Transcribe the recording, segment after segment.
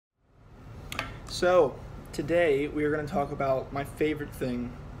So, today we are going to talk about my favorite thing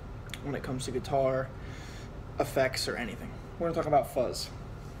when it comes to guitar effects or anything. We're going to talk about fuzz.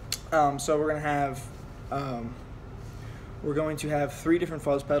 So we're going to have 3 different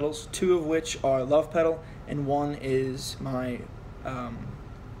fuzz pedals, 2 of which are Lovepedal, and 1 is my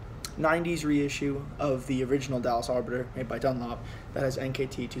 90s reissue of the original Dallas Arbiter made by Dunlop that has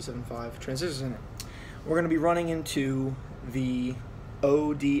NKT275 transistors in it. We're going to be running into the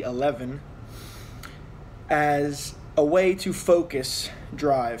OD11 as a way to focus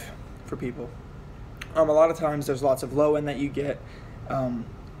drive for people. A lot of times there's lots of low end that you get.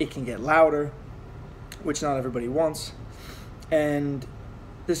 It can get louder, which not everybody wants, and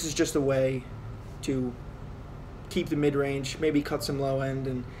this is just a way to keep the mid-range, maybe cut some low end,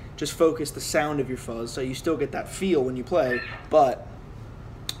 and just focus the sound of your fuzz so you still get that feel when you play, but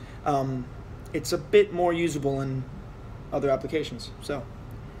it's a bit more usable in other applications. So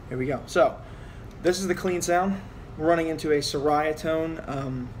here we go. So this is the clean sound. We're running into a Soraya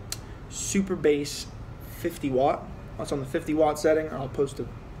tone super bass 50 watt. That's on the 50 watt setting. I'll post a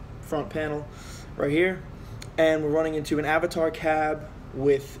front panel right here. And we're running into an Avatar cab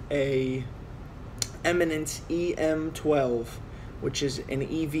with a Eminence EM12, which is an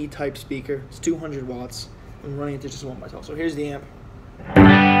EV type speaker. It's 200 watts. I'm running into just 1x12. So here's the amp.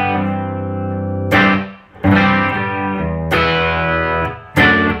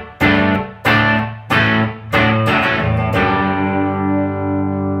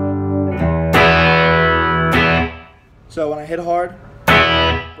 So when I hit hard,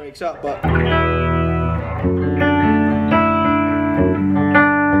 it breaks up, but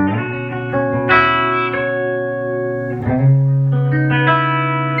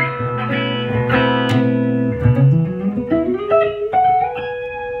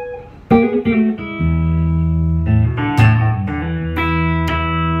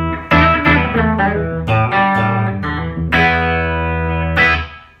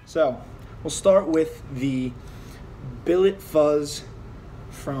so we'll start with the Billet fuzz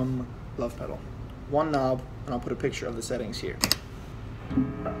from Lovepedal. 1 knob, and I'll put a picture of the settings here.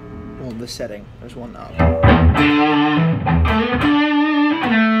 Well, the setting, there's 1 knob.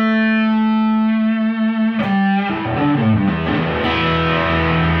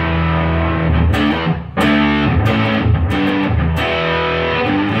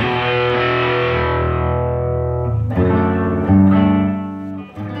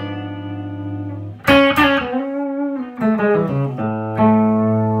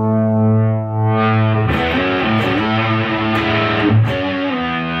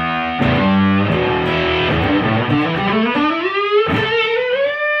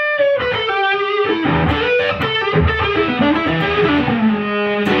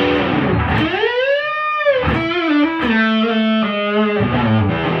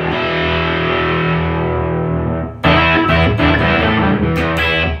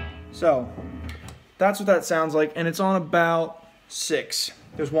 So that's what that sounds like, and it's on about 6.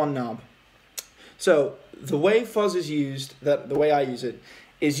 There's 1 knob. So the way fuzz is used, the way I use it,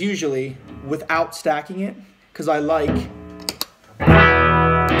 is usually without stacking it, because I like...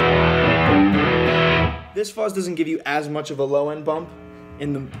 This fuzz doesn't give you as much of a low end bump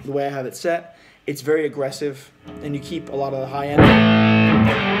in the way I have it set. It's very aggressive, and you keep a lot of the high end.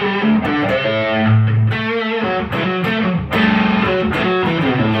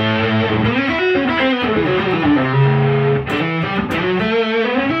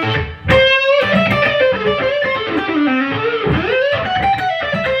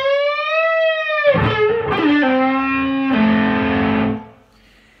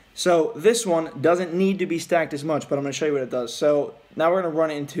 So this one doesn't need to be stacked as much, but I'm going to show you what it does. So now we're going to run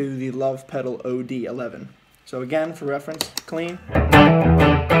into the Lovepedal OD11. So again, for reference, clean.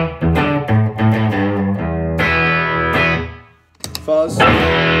 Fuzz.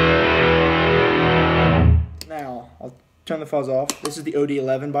 Now, I'll turn the fuzz off. This is the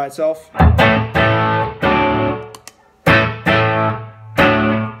OD11 by itself.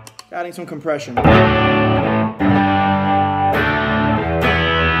 Adding some compression.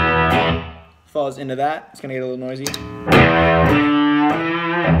 Fuzz into that. It's going to get a little noisy.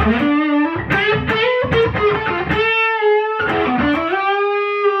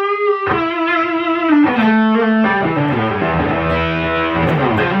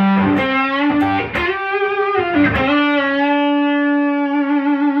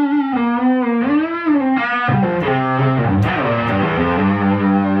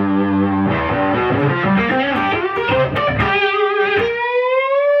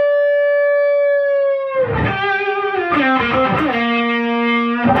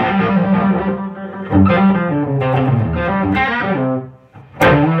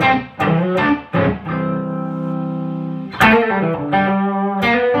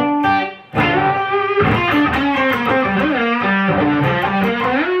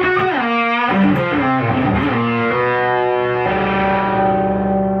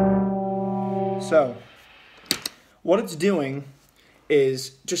 So, what it's doing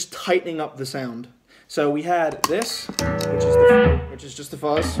is just tightening up the sound. So we had this, which is just the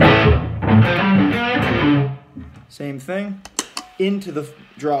fuzz. Same thing. Into the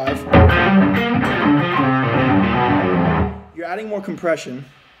drive. You're adding more compression,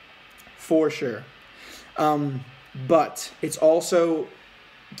 for sure. But it's also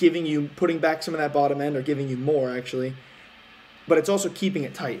putting back some of that bottom end, or giving you more actually. But it's also keeping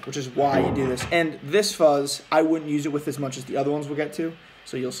it tight, which is why you do this. And this fuzz, I wouldn't use it with as much as the other ones we'll get to,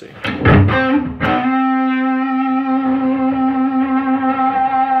 so you'll see.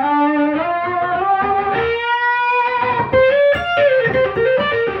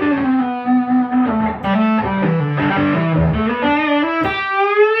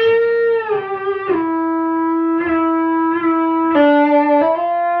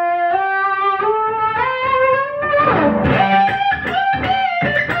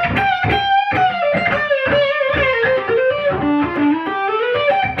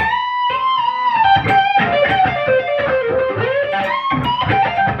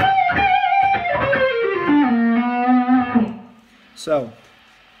 So,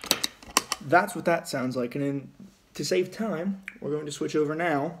 that's what that sounds like. And then, to save time, we're going to switch over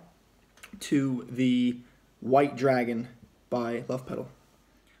now to the White Dragon by Lovepedal.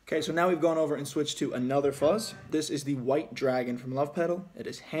 Okay, so now we've gone over and switched to another fuzz. This is the White Dragon from Lovepedal. It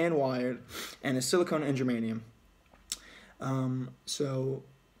is hand-wired and is silicone and germanium. So,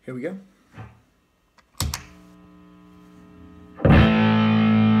 here we go.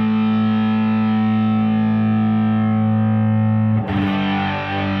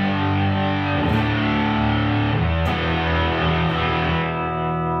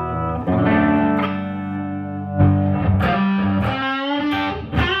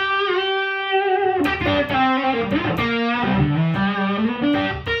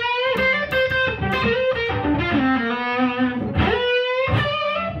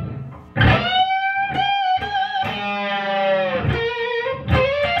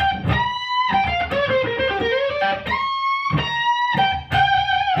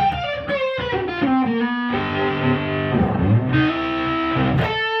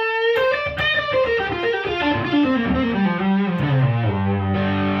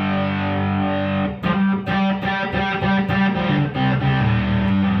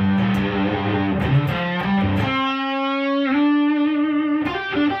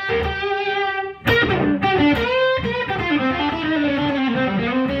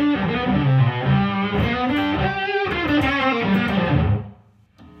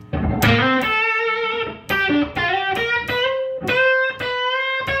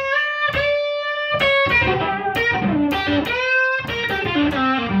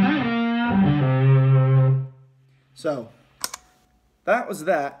 So, that was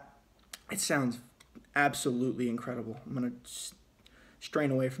that. It sounds absolutely incredible. I'm going to strain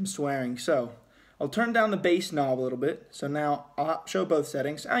away from swearing. So, I'll turn down the bass knob a little bit. So now, I'll show both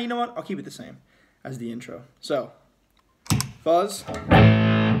settings. You know what? I'll keep it the same as the intro. So, fuzz,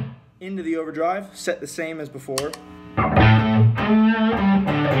 into the overdrive, set the same as before.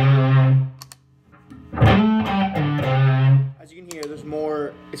 As you can hear,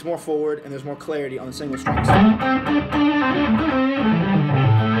 it's more forward and there's more clarity on the single strings.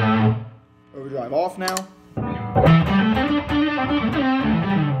 Overdrive off now.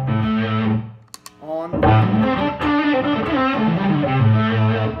 On. You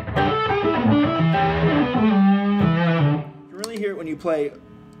can really hear it when you play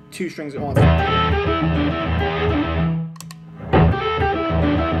two strings at once.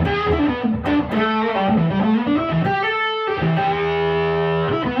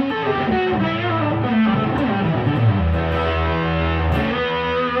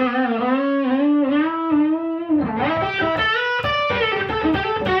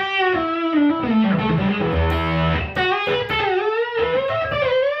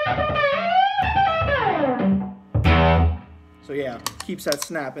 So yeah, keeps that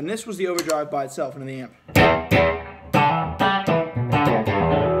snap. And this was the overdrive by itself into the amp.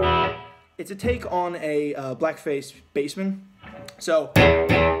 It's a take on a blackface bassman. So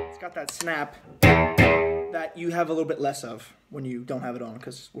it's got that snap that you have a little bit less of when you don't have it on,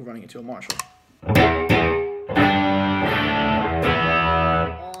 because we're running it to a Marshall. On,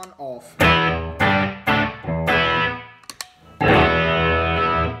 off.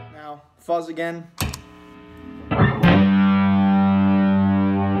 Now, fuzz again.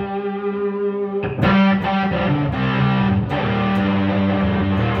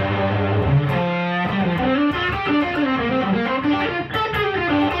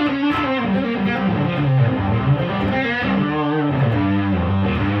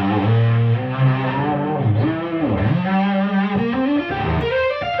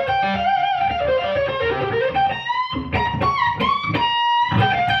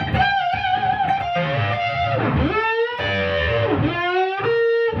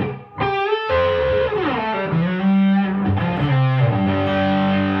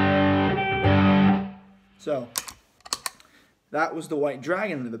 that was the white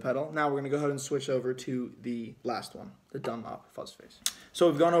dragon into the pedal. Now we're going to go ahead and switch over to the last one, the Dunlop FuzzFace. So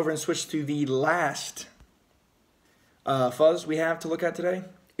we've gone over and switched to the last fuzz we have to look at today.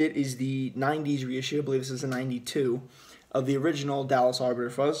 It is the 90s reissue. I believe this is a 92 of the original Dallas Arbiter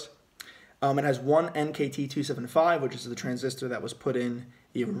fuzz. It has one NKT275, which is the transistor that was put in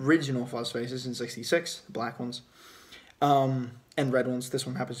the original FuzzFaces in '66, the black ones, and red ones. This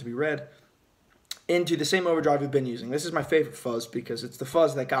one happens to be red. Into the same overdrive we've been using. This is my favorite fuzz because it's the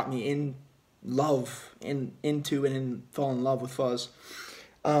fuzz that got me in love, into and fall in love with fuzz.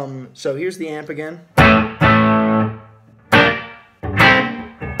 So here's the amp again.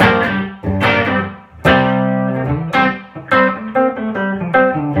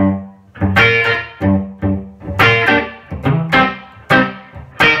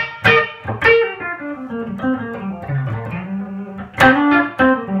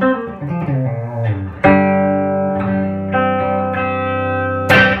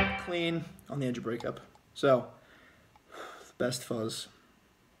 On the edge of breakup. So, the best fuzz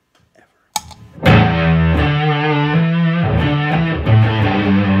ever.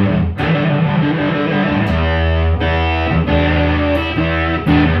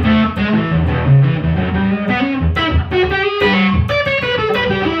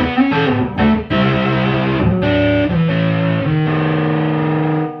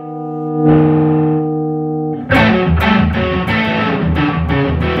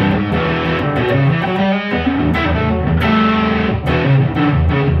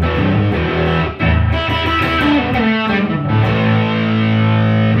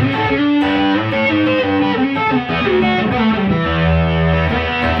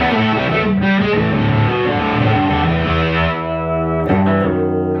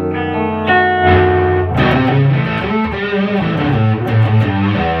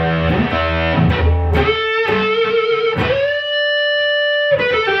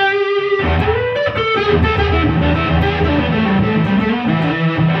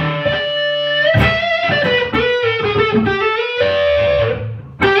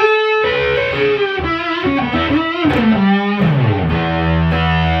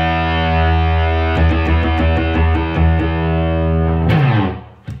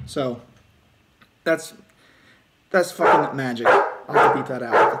 So, that's fucking magic. I'll have to beat that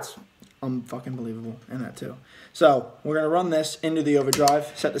out. That's fucking believable in that too. So, we're going to run this into the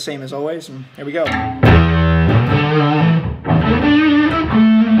overdrive, set the same as always, and here we go.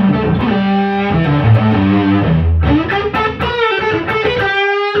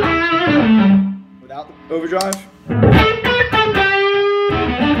 Without the overdrive.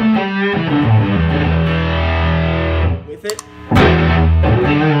 With it.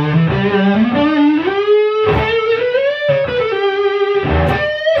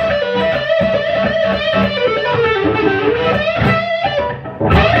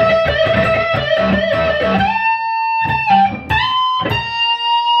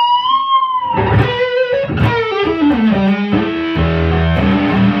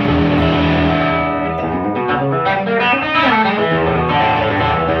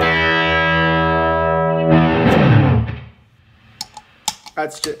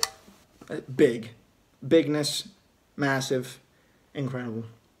 That's just big. Bigness, massive, incredible.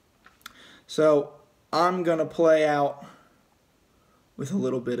 So I'm going to play out with a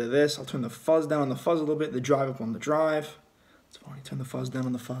little bit of this. I'll turn the fuzz down on the fuzz a little bit, the drive up on the drive. Let's already turn the fuzz down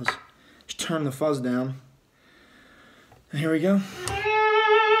on the fuzz. Just turn the fuzz down. And here we go.